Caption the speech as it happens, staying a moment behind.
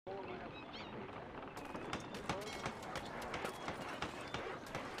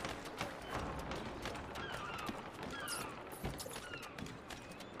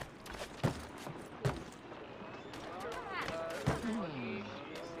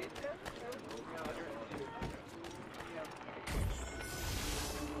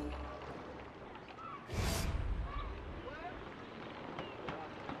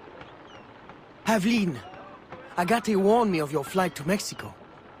Havlin, Agate warned me of your flight to Mexico.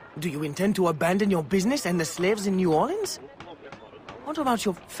 Do you intend to abandon your business and the slaves in New Orleans? What about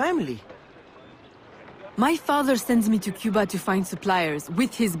your family? My father sends me to Cuba to find suppliers,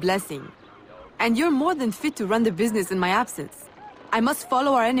 with his blessing. And you're more than fit to run the business in my absence. I must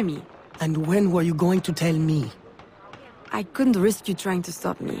follow our enemy. And when were you going to tell me? I couldn't risk you trying to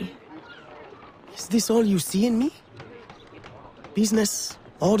stop me. Is this all you see in me? Business,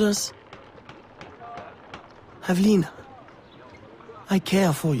 orders? Havlin, I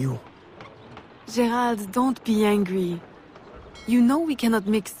care for you. Gerald, don't be angry. You know we cannot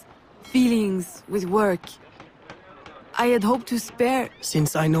mix feelings with work. I had hoped to spare...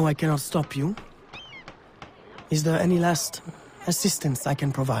 Since I know I cannot stop you, is there any last assistance I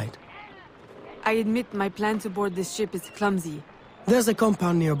can provide? I admit my plan to board this ship is clumsy. There's a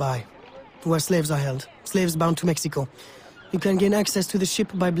compound nearby, where slaves are held. Slaves bound to Mexico. You can gain access to the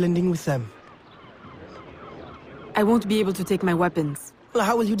ship by blending with them. I won't be able to take my weapons. Well,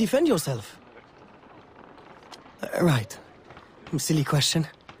 how will you defend yourself? Right. Silly question.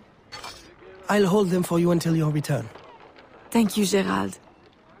 I'll hold them for you until your return. Thank you, Gerald.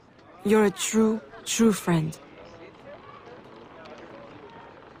 You're a true friend.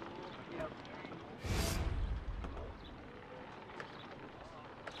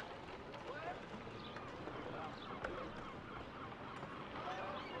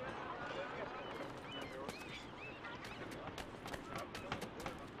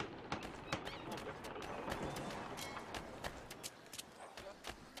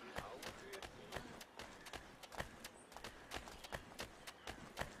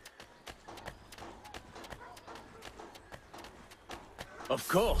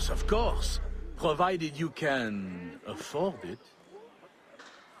 Of course. Provided you can afford it.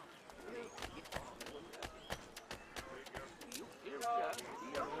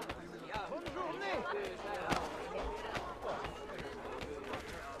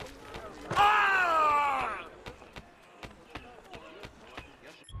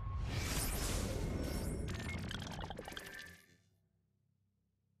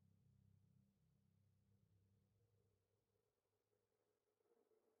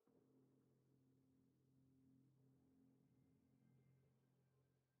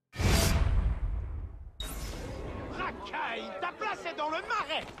 Ta place est dans le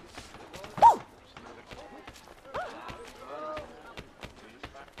marais!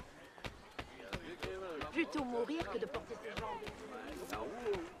 Plutôt mourir que de porter ce genre de...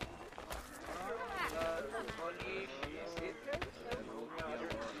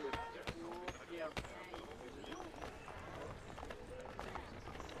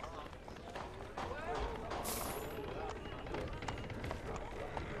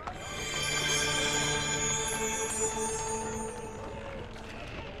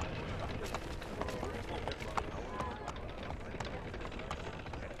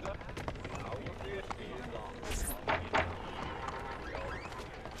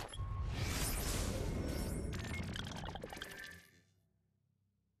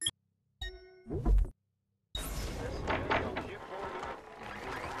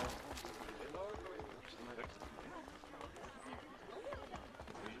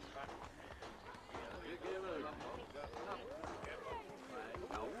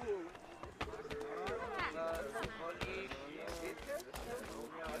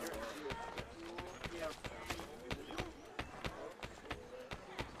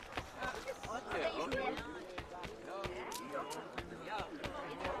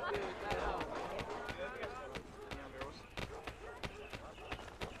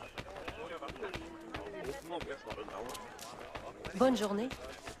 Bonne journée.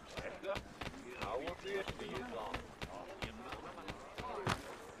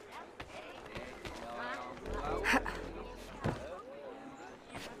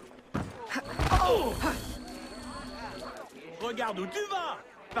 Regarde où tu vas,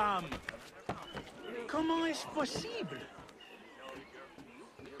 femme! Comment est-ce possible?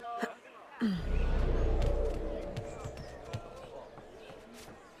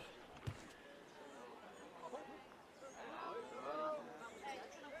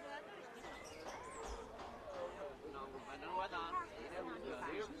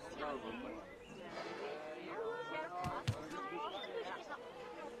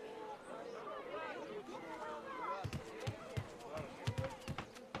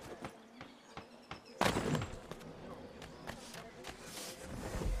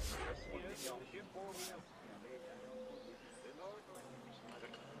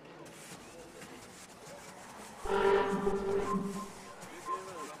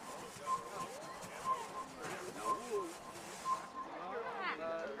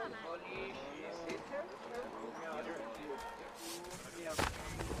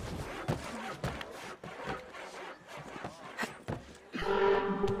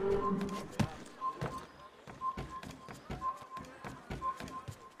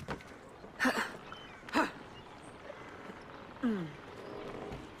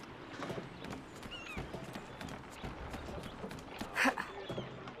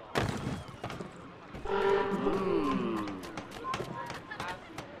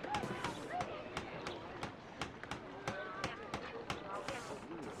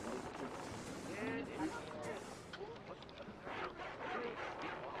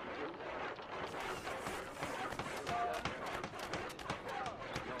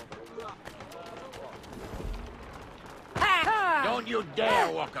 Don't you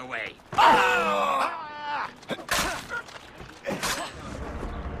dare walk away.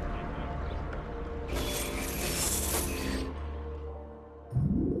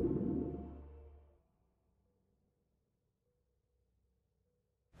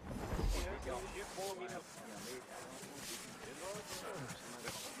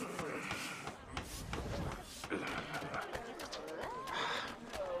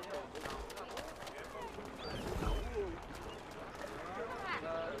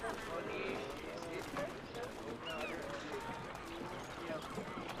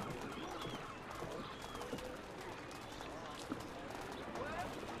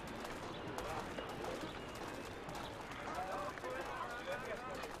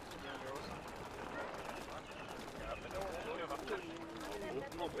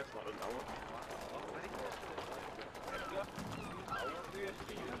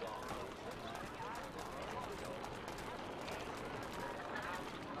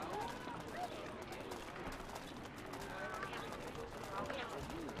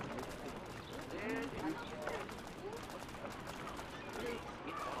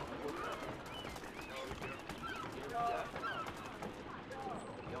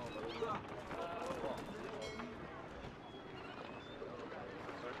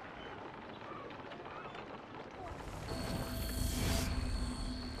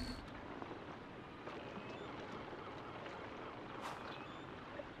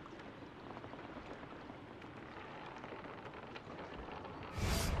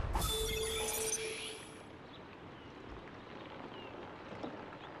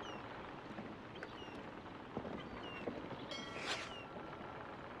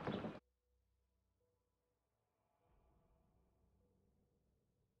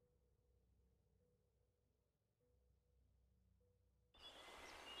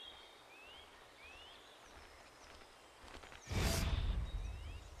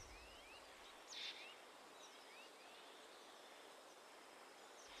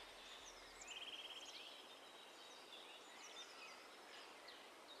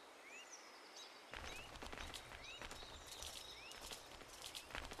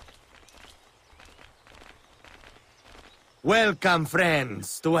 Welcome,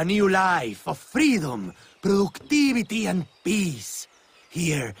 friends, to a new life of freedom, productivity, and peace.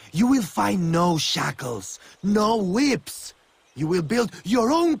 Here, you will find no shackles, no whips. You will build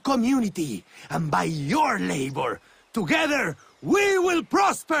your own community, and by your labor, together, we will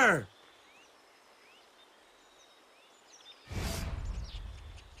prosper!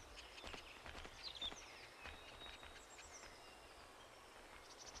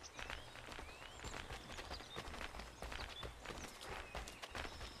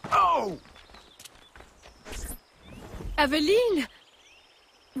 Oh! Aveline!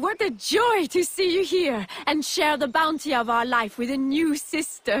 What a joy to see you here and share the bounty of our life with a new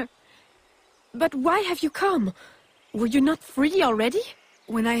sister. But why have you come? Were you not free already?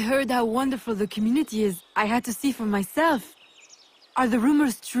 When I heard how wonderful the community is, I had to see for myself. Are the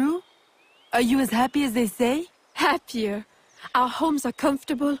rumors true? Are you as happy as they say? Happier. Our homes are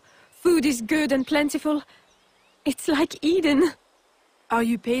comfortable, food is good and plentiful. It's like Eden. Are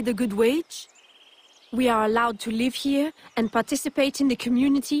you paid a good wage? We are allowed to live here and participate in the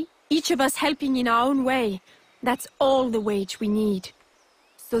community, each of us helping in our own way. That's all the wage we need.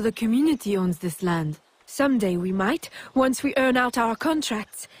 So the community owns this land? Someday we might, once we earn out our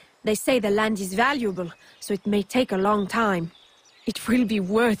contracts. They say the land is valuable, so it may take a long time. It will be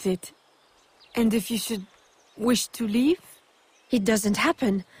worth it. And if you should wish to leave? It doesn't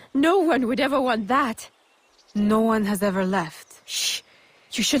happen. No one would ever want that. No one has ever left. Shh!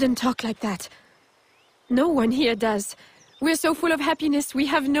 You shouldn't talk like that. No one here does. We're so full of happiness, we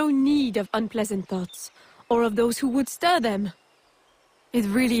have no need of unpleasant thoughts, or of those who would stir them. It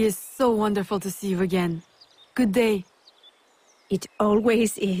really is so wonderful to see you again. Good day. It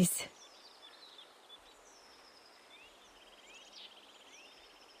always is.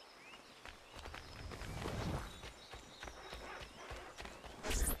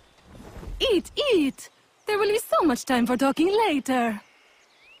 Eat, eat! There will be so much time for talking later.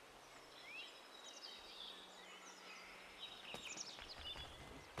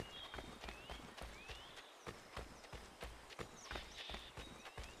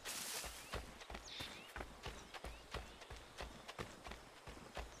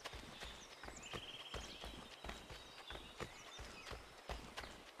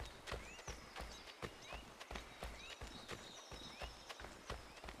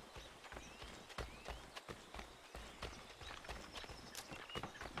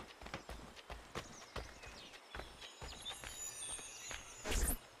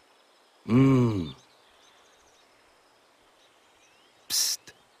 Psst.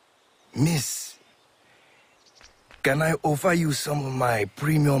 Miss, can I offer you some of my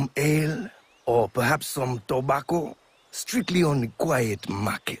premium ale? Or perhaps some tobacco? Strictly on the quiet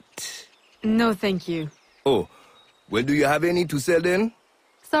market. No, thank you. Oh, well, do you have any to sell then?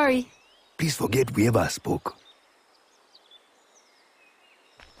 Sorry. Please forget we ever spoke.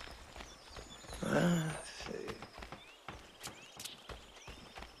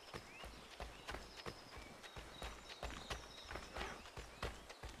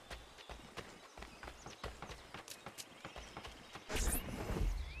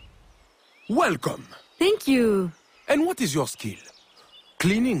 Welcome. Thank you. And what is your skill?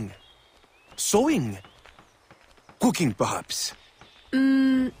 Cleaning? Sewing? Cooking, perhaps?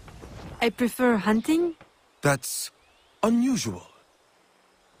 I prefer hunting. That's unusual.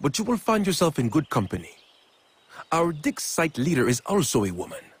 But you will find yourself in good company. Our dig site leader is also a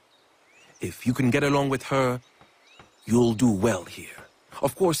woman. If you can get along with her, you'll do well here.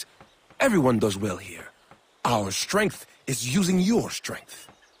 Of course, everyone does well here. Our strength is using your strength.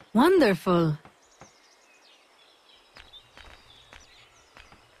 Wonderful.